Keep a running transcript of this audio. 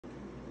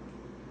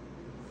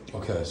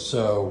Okay,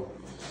 so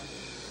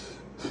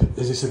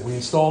as I said, we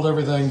installed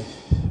everything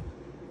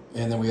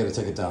and then we had to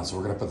take it down. So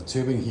we're gonna put the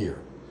tubing here.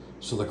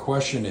 So the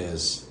question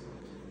is,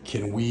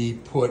 can we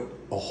put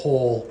a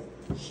hole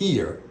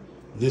here?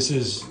 This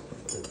is...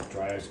 The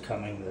dryer's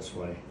coming this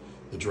way.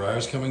 The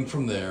dryer's coming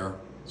from there.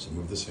 So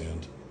move this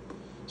hand.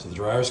 So the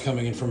dryer's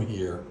coming in from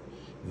here.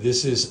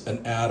 This is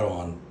an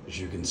add-on, as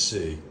you can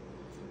see.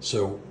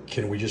 So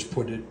can we just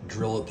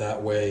drill it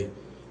that way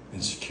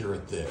and secure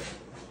it there?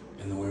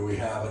 And the way we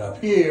have it up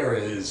here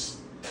is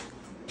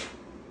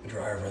the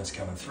dryer vent's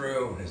coming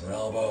through. There's an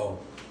elbow.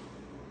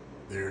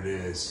 There it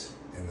is.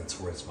 And that's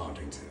where it's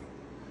mounting to.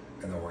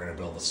 And then we're gonna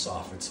build a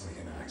soffit so we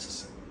can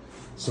access it.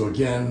 So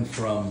again,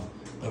 from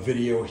a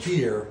video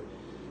here,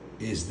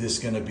 is this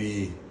gonna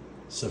be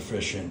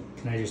sufficient?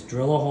 Can I just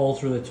drill a hole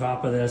through the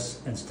top of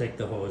this and stick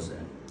the hose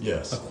in?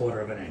 Yes.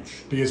 1/4 of an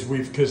inch.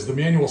 Because the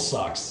manual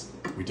sucks.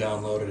 We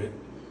downloaded it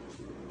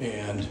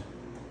and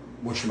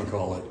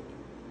whatchamacallit,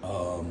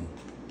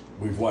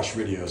 we've watched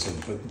videos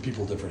and but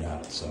people different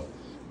at it. So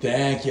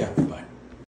thank you. Bye.